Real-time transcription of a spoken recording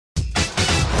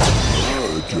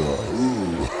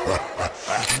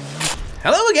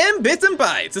Hello again, Bits and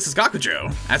Bytes. This is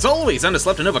Kakujo. As always,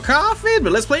 underslept and overcoffeed,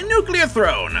 but let's play Nuclear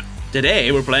Throne.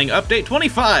 Today, we're playing Update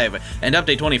 25, and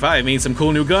Update 25 means some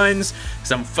cool new guns,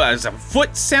 some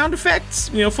foot sound effects,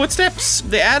 footsteps.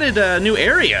 They added a new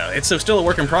area. It's still a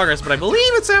work in progress, but I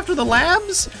believe it's after the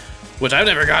labs, which I've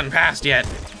never gotten past yet.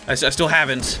 I still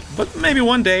haven't, but maybe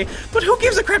one day. But who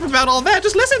gives a crap about all that?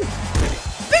 Just listen.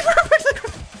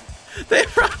 They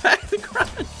brought back the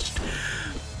crunch.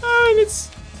 Oh, and it's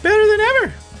better than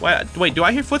ever. Wait, do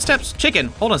I hear footsteps? Chicken,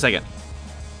 hold on a second.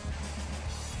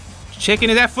 Chicken,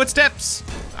 is that footsteps?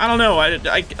 I don't know.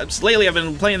 Lately I've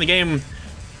been playing the game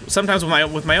sometimes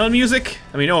with my own music.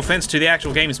 I mean, no offense to the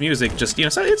actual game's music, just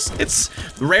so it's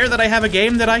rare that I have a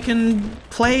game that I can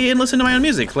play and listen to my own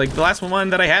music. Like the last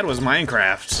one that I had was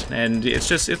Minecraft, and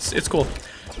it's cool.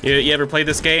 You ever play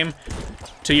this game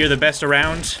till you're the best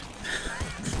around?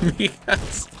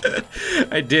 Because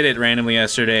I did it randomly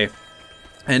yesterday,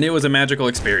 and it was a magical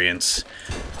experience.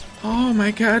 Oh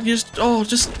my god, yes,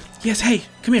 hey,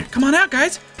 come on out,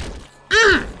 guys.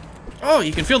 Oh,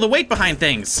 you can feel the weight behind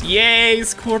things. Yay,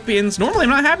 scorpions. Normally I'm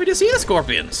not happy to see the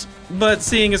scorpions, but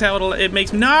seeing as how it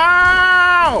makes me,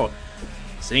 no!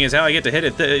 Seeing as how I get to hit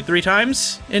it 3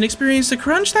 times and experience the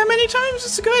crunch that many times,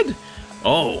 it's good.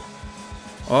 Oh,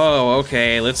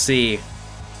 okay, let's see.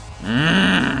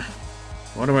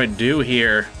 What do I do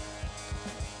here?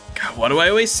 God, what do I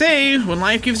always say? When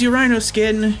life gives you rhino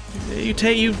skin, you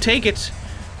take it.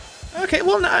 Okay,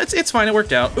 well, no, it's fine. It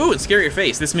worked out. Ooh, and scare your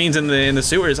face. This means in the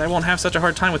sewers, I won't have such a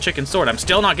hard time with Chicken Sword. I'm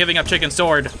still not giving up Chicken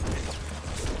Sword.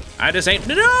 I just ain't.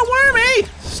 No, Wormy!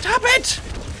 Stop it!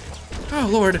 Oh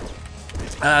Lord.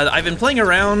 I've been playing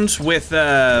around with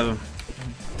Rebel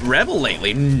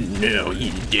lately. No,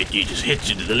 you just hit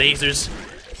you to the lasers.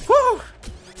 Woo!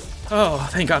 Oh,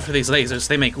 thank God for these lasers.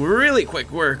 They make really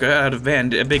quick work out of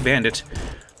a big bandit.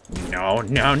 No.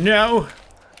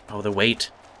 Oh, the weight.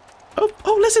 Oh,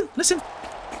 listen.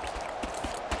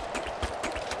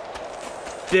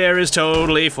 There is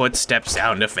totally footstep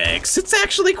sound effects. It's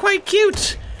actually quite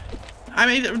cute. I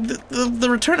mean, the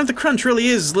return of the crunch really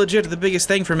is legit the biggest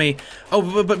thing for me.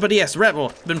 Oh, but yes,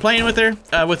 Rebel. Been playing with her,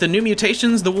 with the new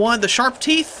mutations, the sharp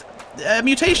teeth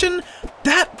mutation.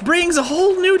 That brings a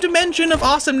whole new dimension of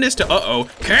awesomeness to,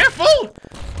 careful!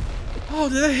 Oh,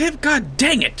 the hip, god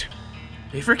dang it.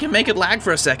 They freaking make it lag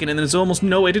for a second and there's almost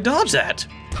no way to dodge that.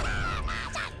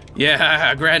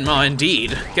 Yeah, grandma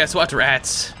indeed. Guess what,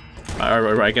 rats?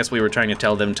 Or I guess we were trying to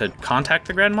tell them to contact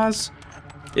the grandmas?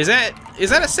 Is that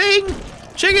a saying?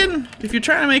 Chicken, if you're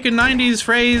trying to make a 90s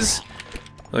phrase,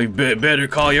 like, better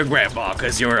call your grandma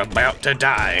because you're about to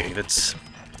die. That's,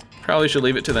 probably should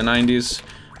leave it to the 90s,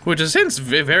 which has since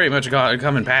very much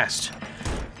coming past.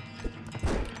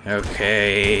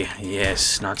 Okay,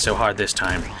 yes, not so hard this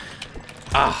time.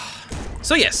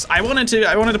 So yes, I wanted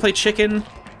to play Chicken.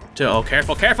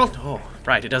 Careful. Oh,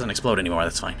 right, it doesn't explode anymore,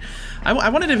 that's fine. I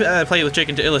wanted to play with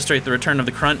Chicken to illustrate the return of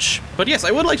the crunch, but yes, I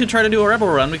would like to try to do a Rebel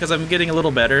run because I'm getting a little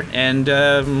better, and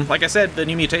like I said, the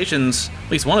new mutations,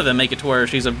 at least one of them, make it to where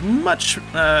she's a much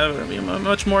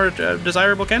more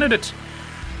desirable candidate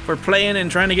for playing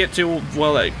and trying to get to,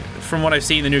 well, from what I've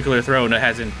seen, the Nuclear Throne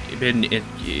hasn't been,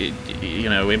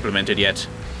 implemented yet.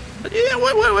 But yeah,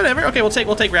 whatever. Okay, we'll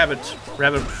take rabbit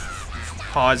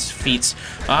paws, feet.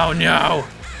 Oh no!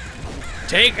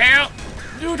 Take out.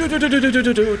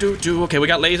 Okay, we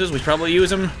got lasers. We should probably use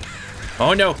them.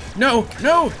 Oh no!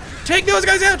 Take those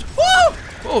guys out! Woo!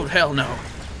 Oh hell no!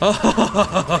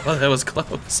 Oh, that was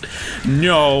close.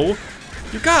 No.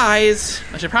 You guys,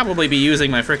 I should probably be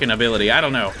using my freaking ability. I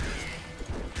don't know.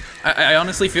 I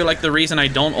honestly feel like the reason I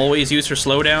don't always use her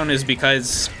slowdown is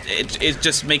because it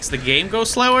just makes the game go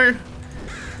slower.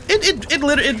 It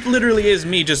literally is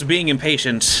me just being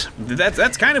impatient.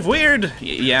 That's kind of weird.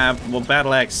 Yeah, well,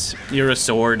 Battle Axe, you're a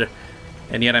sword,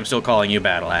 and yet I'm still calling you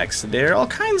Battle Axe. There are all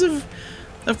kinds of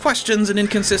questions and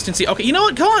inconsistency. Okay, you know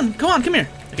what? Go on, come here.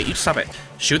 Okay, you stop it.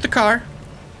 Shoot the car.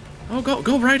 Oh,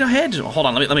 go right ahead. Oh, hold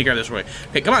on, let me grab this real quick.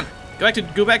 Okay, come on.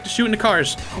 Go back to shooting the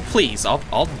cars. Oh, please.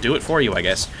 I'll do it for you, I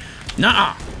guess.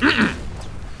 Nuh-uh.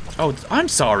 Oh, I'm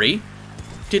sorry.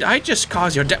 Did I just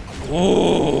cause your death?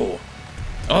 Oh,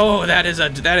 that is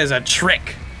a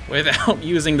trick without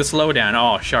using the slowdown.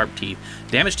 Oh, sharp teeth.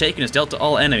 Damage taken is dealt to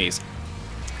all enemies.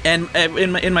 And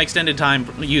in my extended time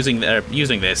using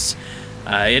this,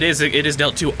 it is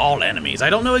dealt to all enemies. I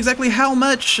don't know exactly how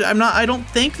much. I don't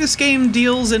think this game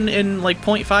deals in like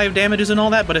 0.5 damages and all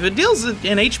that, but if it deals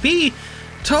in HP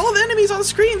to all the enemies on the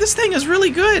screen, this thing is really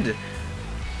good.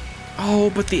 Oh,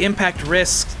 but the impact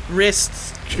wrist.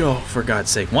 Oh, for God's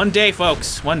sake. One day,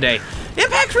 folks. One day.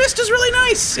 Impact wrist is really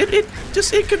nice. It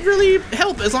could really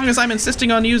help as long as I'm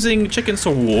insisting on using chicken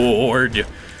sword.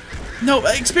 No,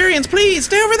 experience, please.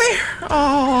 Stay over there.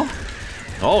 Oh.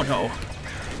 Oh, no.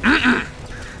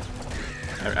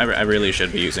 I really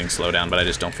should be using slowdown, but I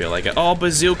just don't feel like it. Oh,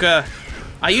 bazooka.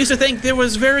 I used to think there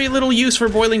was very little use for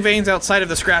boiling veins outside of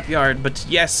the scrapyard, but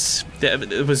yes,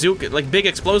 the bazooka, like big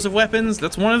explosive weapons,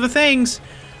 that's one of the things.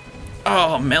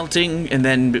 Oh, melting and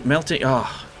then melting.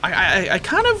 Oh, I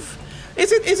kind of.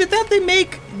 Is it that they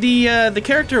make the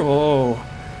character? Oh,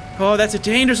 that's a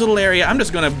dangerous little area. I'm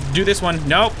just gonna do this one.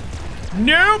 Nope.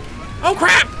 Nope. Oh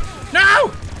crap!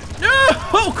 No! No!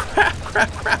 Oh crap!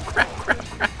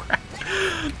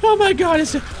 Oh my God!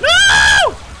 It's no!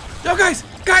 No, guys,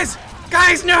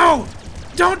 no!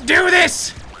 Don't do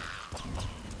this!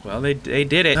 Well, they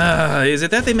did it. Is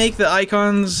it that they make the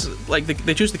icons, like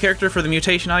they choose the character for the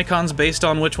mutation icons based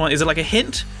on which one? Is it like a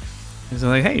hint? Is it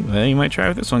like, hey, well, you might try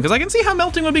with this one? Because I can see how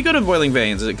melting would be good with boiling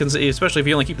veins, especially if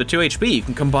you only keep the 2 HP. You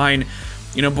can combine,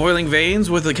 you know, boiling veins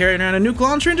with carrying around a nuke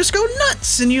launcher and just go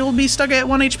nuts, and you'll be stuck at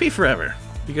 1 HP forever.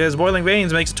 Because boiling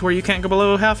veins makes it to where you can't go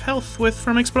below half health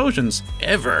from explosions.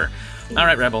 Ever.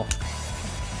 Alright, Rebel.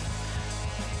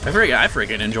 I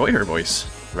freaking enjoy her voice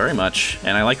very much,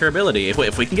 and I like her ability.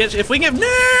 If we can get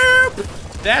nope,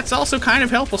 that's also kind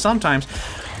of helpful sometimes.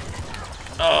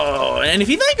 Oh, and if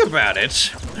you think about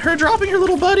it, her dropping her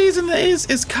little buddies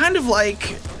is kind of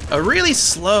like a really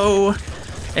slow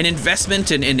an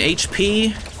investment in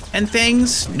HP and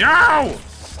things. No,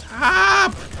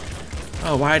 stop!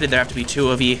 Oh, why did there have to be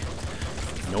 2 of you?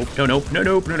 Nope.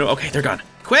 Okay, they're gone.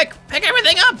 Quick, pick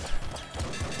everything up.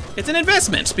 It's an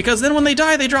investment, because then when they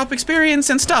die, they drop experience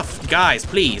and stuff. Guys,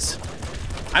 please.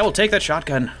 I will take that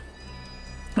shotgun.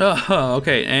 Oh,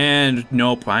 okay, and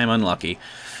nope, I'm unlucky.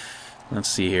 Let's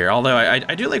see here. Although I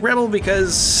do like Rebel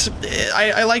because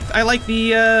I like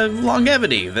the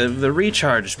longevity, the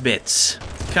recharge bits,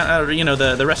 kind of, you know,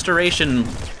 the restoration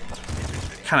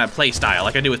kind of play style,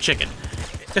 like I do with Chicken.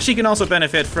 Because she can also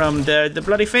benefit from the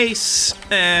bloody face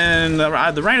and the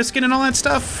rhino skin and all that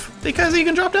stuff, because you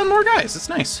can drop down more guys. It's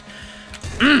nice.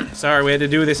 Sorry, we had to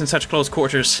do this in such close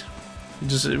quarters.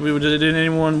 We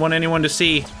didn't want anyone to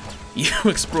see you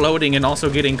exploding and also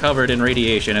getting covered in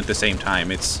radiation at the same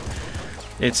time. It's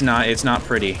not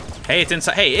pretty. Hey, it's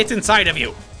inside. Hey, it's inside of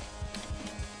you.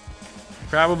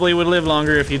 Probably would live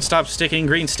longer if you'd stop sticking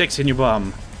green sticks in your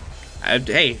bum.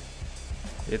 Hey,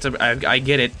 I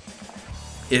get it.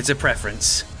 It's a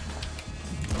preference,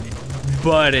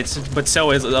 but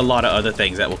so is a lot of other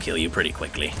things that will kill you pretty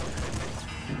quickly.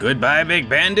 Goodbye, big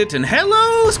bandit, and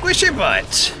hello, squishy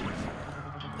butt.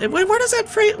 Where does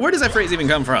that phrase even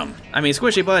come from? I mean,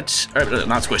 squishy butt, or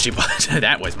not squishy butt.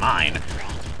 That was mine.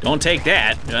 Don't take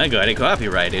that. I got it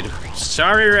copyrighted.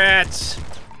 Sorry, rats.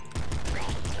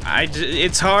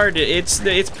 It's hard. It's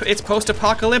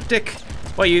post-apocalyptic.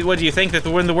 What do you think that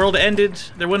when the world ended,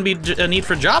 there wouldn't be a need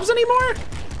for jobs anymore?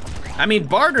 I mean,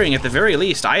 bartering at the very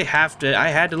least. I had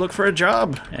to look for a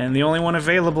job, and the only one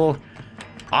available,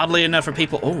 oddly enough, for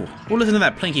people. Oh, listen to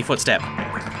that plinky footstep.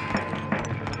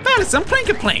 That is some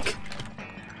plink-a-plink.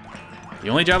 The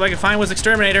only job I could find was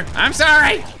exterminator. I'm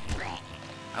sorry.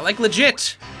 I like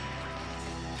legit.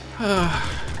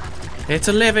 It's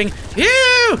a living.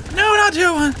 Ew! No, not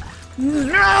doing.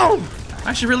 No!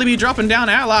 I should really be dropping down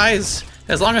allies.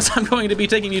 As long as I'm going to be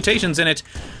taking mutations in it,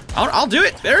 I'll do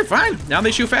it. They're fine. Now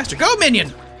they shoot faster. Go,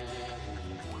 minion!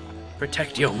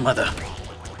 Protect your mother.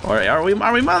 Or are we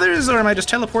mothers, or am I just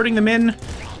teleporting them in?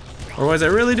 Or was I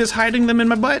really just hiding them in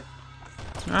my butt?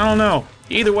 I don't know.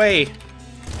 Either way,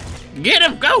 get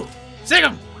him! Go! Sig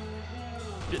him!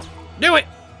 Do it!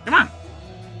 Come on!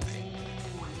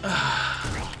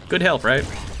 Good help, right?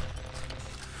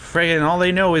 Friggin' all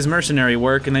they know is mercenary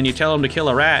work, and then you tell them to kill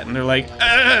a rat, and they're like,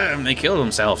 and they kill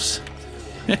themselves.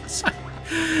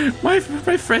 My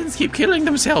friends keep killing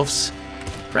themselves.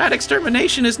 Rat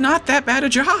extermination is not that bad a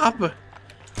job.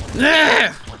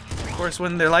 Of course,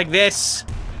 when they're like this,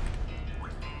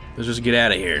 let's just get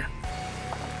out of here.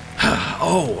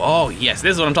 Oh, yes,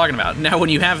 this is what I'm talking about. Now, when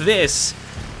you have this,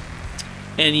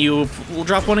 and you will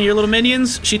drop one of your little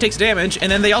minions, she takes damage,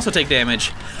 and then they also take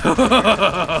damage.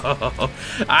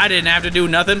 I didn't have to do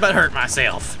nothing but hurt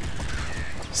myself.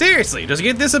 Seriously, just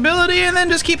get this ability and then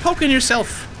just keep poking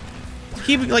yourself.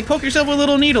 Keep, like, poke yourself with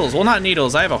little needles. Well, not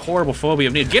needles. I have a horrible phobia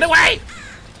of needles. Get away!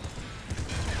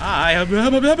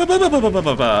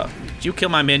 Did you kill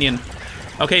my minion?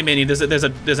 Okay, minion, there's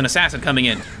an assassin coming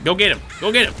in. Go get him.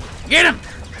 Go get him. Get him!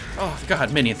 Oh,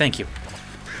 God, minion, thank you.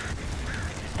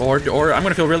 Or I'm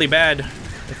gonna feel really bad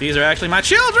If these are actually my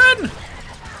children!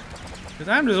 Because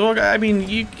I'm just, I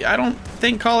mean, I don't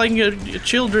think calling your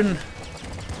children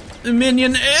a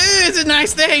minion is a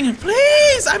nice thing.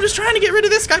 Please! I'm just trying to get rid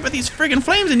of this guy, but these friggin'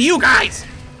 flames and you guys!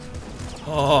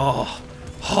 Oh.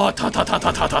 Oh,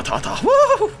 ta-ta-ta-ta-ta-ta-ta-ta.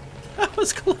 Woo! That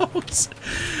was close.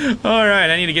 Alright,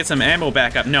 I need to get some ammo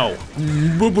back up. No.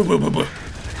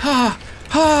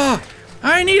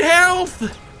 I need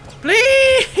health!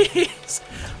 Please!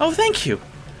 Oh, thank you.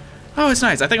 Oh, it's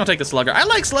nice. I think I'll take the Slugger. I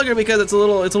like Slugger because it's a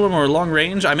little more long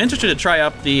range. I'm interested to try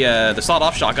up the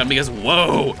sawed-off shotgun because,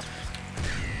 whoa!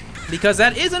 Because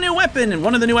that is a new weapon, and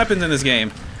one of the new weapons in this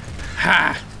game.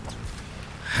 Ha!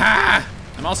 Ha!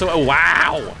 I'm also, oh,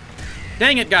 wow!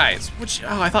 Dang it, guys.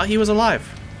 Oh, I thought he was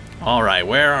alive. All right,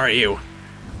 where are you?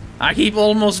 I keep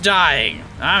almost dying.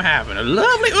 I'm having a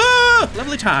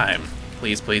lovely time.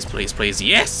 Please, please, please, please,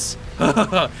 yes!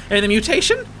 And the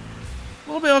mutation?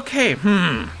 We'll be okay,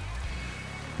 Probably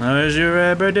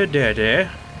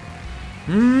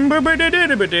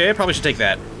should take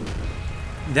that.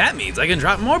 That means I can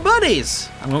drop more buddies.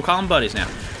 I'm gonna call them buddies now.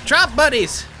 Drop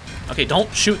buddies! Okay,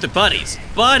 don't shoot the buddies.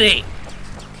 Buddy!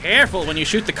 Careful when you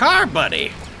shoot the car,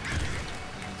 buddy.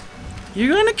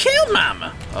 You're gonna kill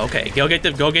mama. Okay, go get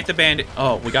the bandit.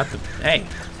 Oh, we got the, hey,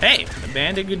 the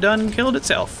bandit done killed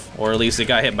itself. Or at least it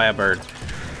got hit by a bird.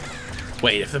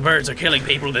 Wait, if the birds are killing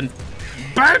people, then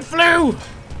bird flu!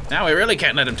 Now we really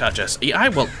can't let him touch us. Yeah, I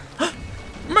will.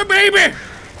 My baby!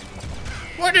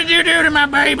 What did you do to my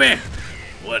baby?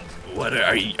 What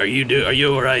are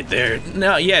you all right there?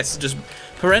 No, yes, just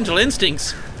parental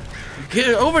instincts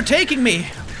overtaking me.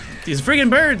 These friggin'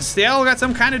 birds, they all got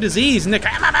some kind of disease and they're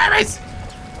killing my babies.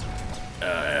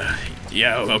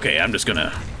 Yeah, okay, I'm just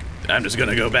gonna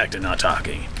go back to not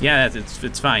talking. Yeah,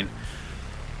 it's fine.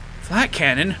 Flat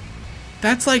cannon?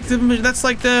 That's like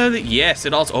the yes,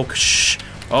 it also, oh, shh.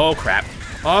 Oh crap,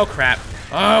 oh crap,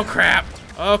 oh crap,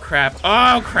 oh crap,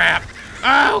 oh crap,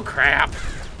 oh crap.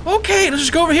 Okay, let's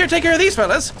just go over here and take care of these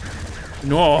fellas.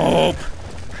 Nope.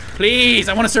 Please,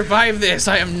 I want to survive this.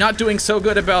 I am not doing so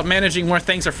good about managing where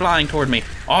things are flying toward me.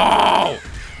 Oh!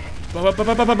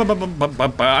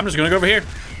 I'm just gonna go over here.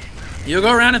 You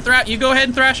go around and you go ahead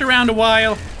and thrash around a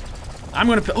while. I'm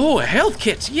gonna, oh, a health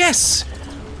kit, yes!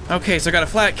 Okay, so I got a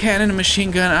flat cannon, a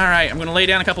machine gun. All right, I'm gonna lay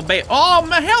down a couple oh,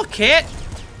 my health kit!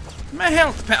 My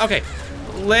health okay.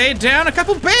 Lay down a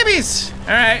couple babies! All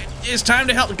right, it's time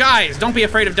to help. Guys, don't be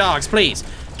afraid of dogs, please.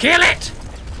 Kill it!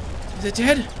 Is it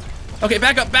dead? Okay,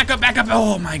 back up, back up, back up.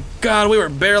 Oh my God, we were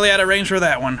barely out of range for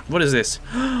that one. What is this?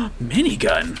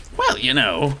 Minigun. Well, you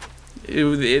know,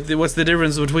 what's the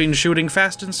difference between shooting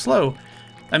fast and slow?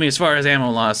 I mean, as far as ammo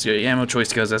loss, your ammo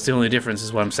choice goes, that's the only difference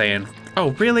is what I'm saying.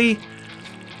 Oh, really?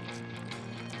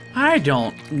 I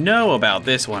don't know about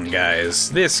this one, guys.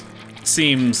 This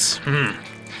seems,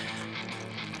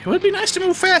 It would be nice to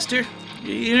move faster.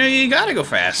 You know, you gotta go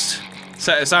fast.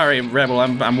 Sorry, Rebel,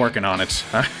 I'm working on it.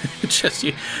 Just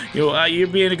you're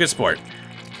being a good sport.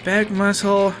 Back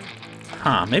muscle,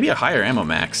 maybe a higher ammo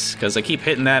max, because I keep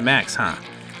hitting that max,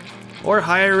 Or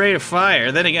higher rate of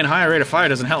fire. Then again, higher rate of fire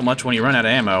doesn't help much when you run out of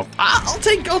ammo. I'll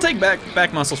take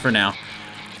back muscles for now.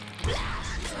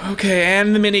 Okay,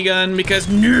 and the minigun because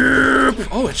nope.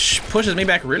 Oh, it pushes me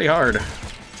back really hard.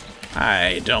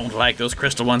 I don't like those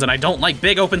crystal ones, and I don't like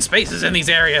big open spaces in these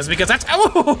areas because that's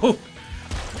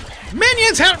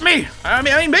minions, help me! I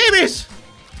mean babies!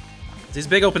 These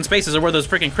big open spaces are where those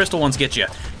freaking crystal ones get you.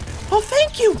 Oh,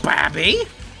 thank you, Bobby!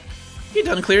 You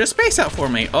done cleared a space out for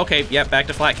me. Okay, yep, back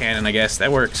to flat cannon, I guess.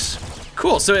 That works.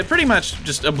 Cool, so it pretty much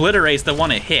just obliterates the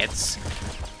one it hits.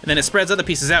 And then it spreads other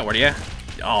pieces outward, yeah?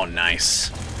 Oh,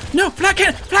 nice. No, flat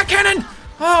cannon! Flat cannon!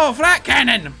 Oh, flat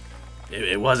cannon!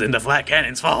 It wasn't the flat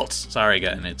cannon's fault. Sorry,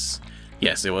 gun,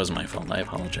 yes, it was my fault, I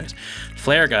apologize.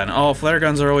 Flare gun, oh, flare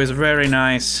guns are always very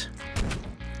nice.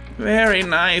 Very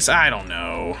nice. I don't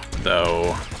know,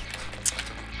 though.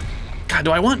 God,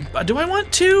 do I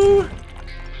want two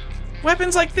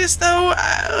weapons like this, though?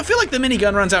 I feel like the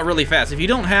minigun runs out really fast. If you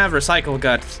don't have recycle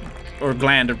gut or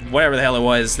gland or whatever the hell it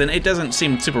was, then it doesn't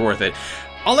seem super worth it.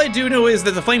 All I do know is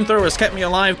that the flamethrower has kept me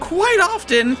alive quite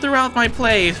often throughout my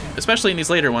play, especially in these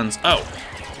later ones. Oh,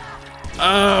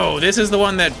 this is the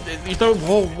one that you throw.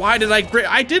 Whoa, why did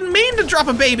I didn't mean to drop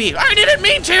a baby. I didn't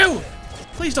mean to.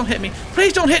 Please don't hit me.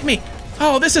 Please don't hit me.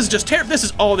 Oh, this is just terrible. This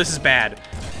is bad.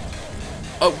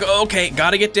 Oh, okay,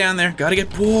 gotta get down there. Gotta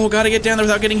get down there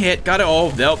without getting hit.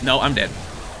 Oh, no, I'm dead.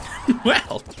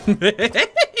 Well,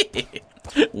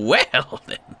 well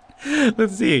then.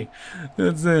 Let's see.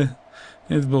 It's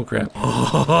bullcrap.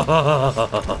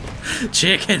 Oh,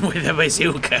 chicken with a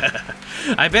bazooka.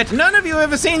 I bet none of you have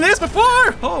ever seen this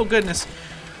before. Oh, goodness.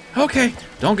 Okay,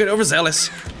 don't get overzealous.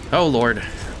 Oh Lord,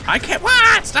 I can't.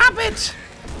 What? Stop it!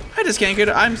 I just can't get.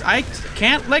 I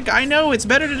can't let. I know it's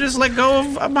better to just let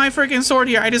go of my freaking sword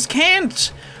here. I just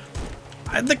can't.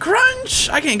 The crunch.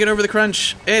 I can't get over the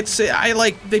crunch. They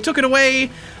took it away,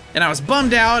 and I was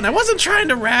bummed out. And I wasn't trying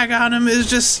to rag on him. It's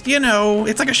just, you know,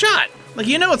 it's like a shot. Like,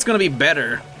 you know, it's gonna be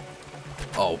better.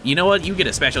 Oh, you know what? You get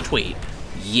a special tweet.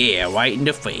 Yeah, right in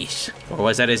the face. Or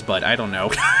was that his butt? I don't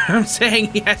know. I'm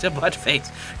saying he has a butt face.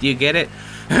 Do you get it?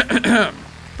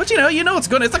 But you know it's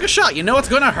like a shot. You know it's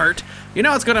gonna hurt. You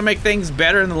know it's gonna make things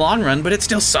better in the long run, but it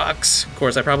still sucks. Of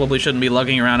course, I probably shouldn't be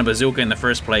lugging around a bazooka in the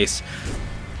first place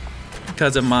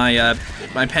because of my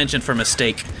my penchant for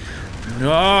mistake.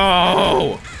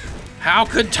 No! How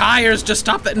could tires just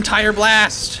stop that entire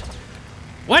blast?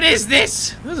 What is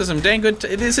this? This is some dang good.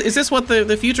 Is this what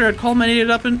the future had culminated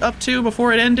up to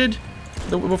before it ended?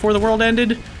 Before the world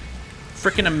ended?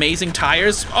 Freaking amazing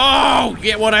tires. Oh,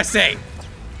 get what I say.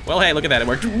 Well, hey, look at that, it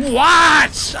worked.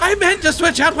 What? I meant to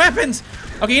switch out weapons.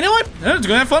 Okay, you know what? I'm just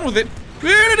gonna have fun with it.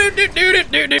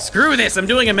 Screw this, I'm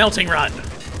doing a melting run.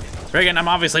 Friggin', I'm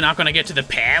obviously not gonna get to the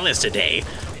palace today.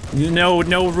 No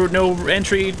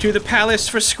entry to the palace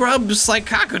for scrubs like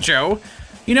Kakujo.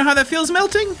 You know how that feels,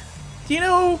 melting? Do you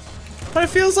know what it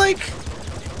feels like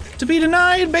to be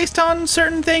denied based on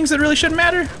certain things that really shouldn't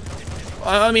matter?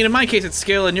 I mean, in my case, it's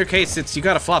skill. In your case, it's you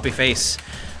got a floppy face.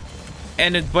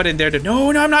 But in there,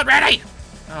 no, I'm not ready.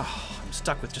 Oh, I'm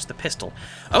stuck with just the pistol.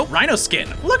 Oh, rhino skin.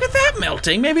 Look at that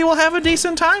melting. Maybe we'll have a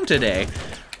decent time today.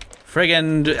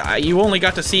 Friggin', you only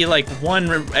got to see like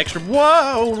one extra,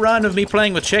 run of me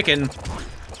playing with chicken.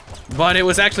 But it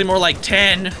was actually more like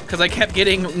 10, because I kept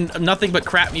getting nothing but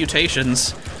crap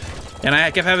mutations. And I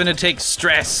kept having to take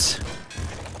stress.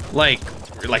 Right?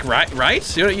 You know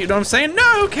what I'm saying?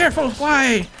 No, careful,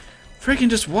 why? Freaking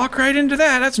just walk right into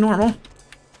that, that's normal.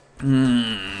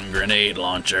 Grenade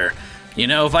launcher. You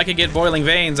know, if I could get boiling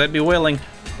veins, I'd be willing.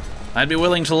 I'd be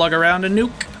willing to lug around a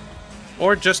nuke.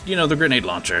 Or just, you know, the grenade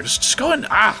launcher. Just go in,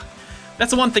 That's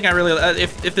the one thing I really,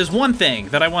 if there's one thing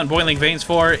that I want boiling veins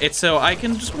for, it's so I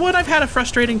can just, when I've had a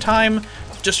frustrating time,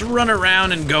 just run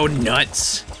around and go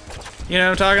nuts. You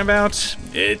know what I'm talking about?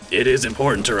 It is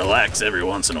important to relax every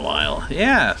once in a while.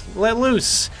 Yeah, let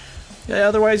loose. Yeah,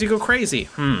 otherwise you go crazy.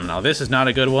 Now this is not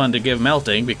a good one to give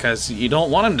melting because you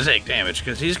don't want him to take damage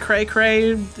because he's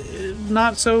cray-cray,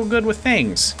 not so good with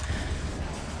things.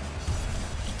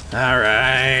 All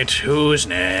right, who's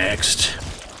next?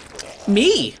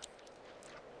 Me.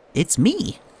 It's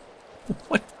me.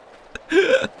 What?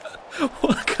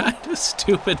 What kind of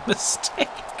stupid mistake?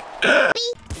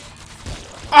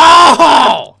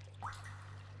 Oh!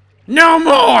 No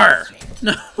more!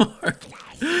 No more.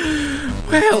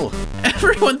 Well,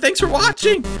 everyone, thanks for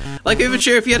watching. Like, leave a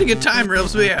share if you had a good time, it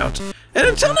helps me out. And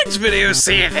until next video,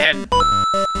 see you then.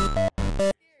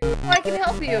 I can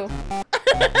help you.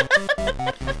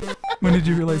 When did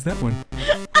you realize that one?